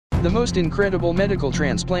The most incredible medical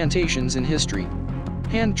transplantations in history.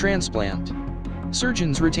 Hand transplant.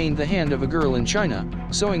 Surgeons retained the hand of a girl in China,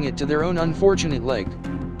 sewing it to their own unfortunate leg.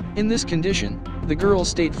 In this condition, the girl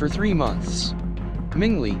stayed for 3 months.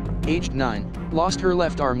 Mingli, aged 9, lost her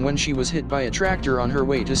left arm when she was hit by a tractor on her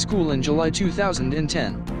way to school in July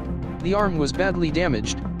 2010. The arm was badly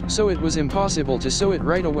damaged, so it was impossible to sew it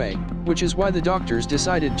right away, which is why the doctors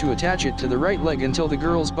decided to attach it to the right leg until the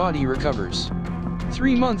girl's body recovers.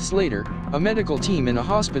 3 months later, a medical team in a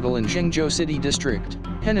hospital in Zhengzhou City District,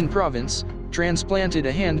 Henan Province, transplanted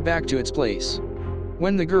a hand back to its place.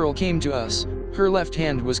 When the girl came to us, her left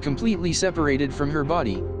hand was completely separated from her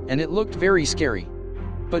body, and it looked very scary.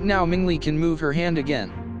 But now Mingli can move her hand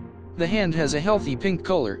again. The hand has a healthy pink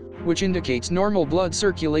color, which indicates normal blood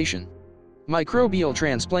circulation. Microbial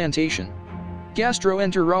transplantation.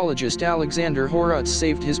 Gastroenterologist Alexander Horutz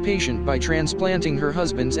saved his patient by transplanting her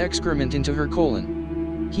husband's excrement into her colon.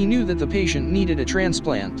 He knew that the patient needed a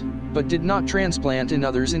transplant, but did not transplant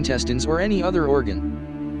another's intestines or any other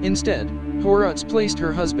organ. Instead, Horutz placed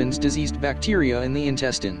her husband's diseased bacteria in the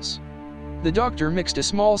intestines. The doctor mixed a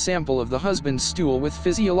small sample of the husband's stool with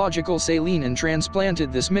physiological saline and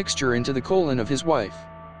transplanted this mixture into the colon of his wife.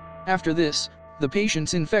 After this, the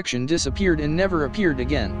patient's infection disappeared and never appeared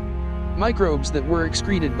again. Microbes that were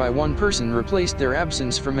excreted by one person replaced their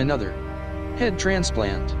absence from another. Head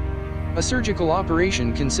transplant. A surgical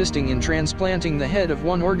operation consisting in transplanting the head of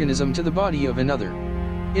one organism to the body of another.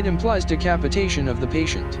 It implies decapitation of the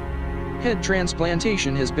patient. Head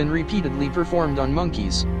transplantation has been repeatedly performed on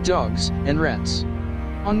monkeys, dogs, and rats.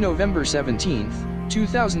 On November 17,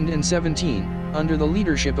 2017, under the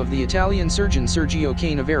leadership of the Italian surgeon Sergio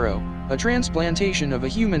Canavero, a transplantation of a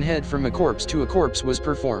human head from a corpse to a corpse was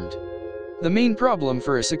performed. The main problem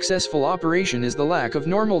for a successful operation is the lack of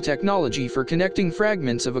normal technology for connecting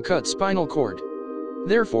fragments of a cut spinal cord.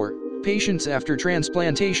 Therefore, patients after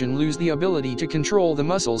transplantation lose the ability to control the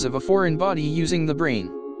muscles of a foreign body using the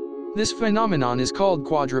brain. This phenomenon is called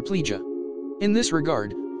quadriplegia. In this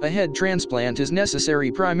regard, a head transplant is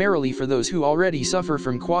necessary primarily for those who already suffer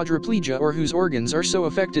from quadriplegia or whose organs are so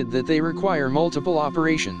affected that they require multiple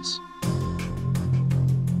operations.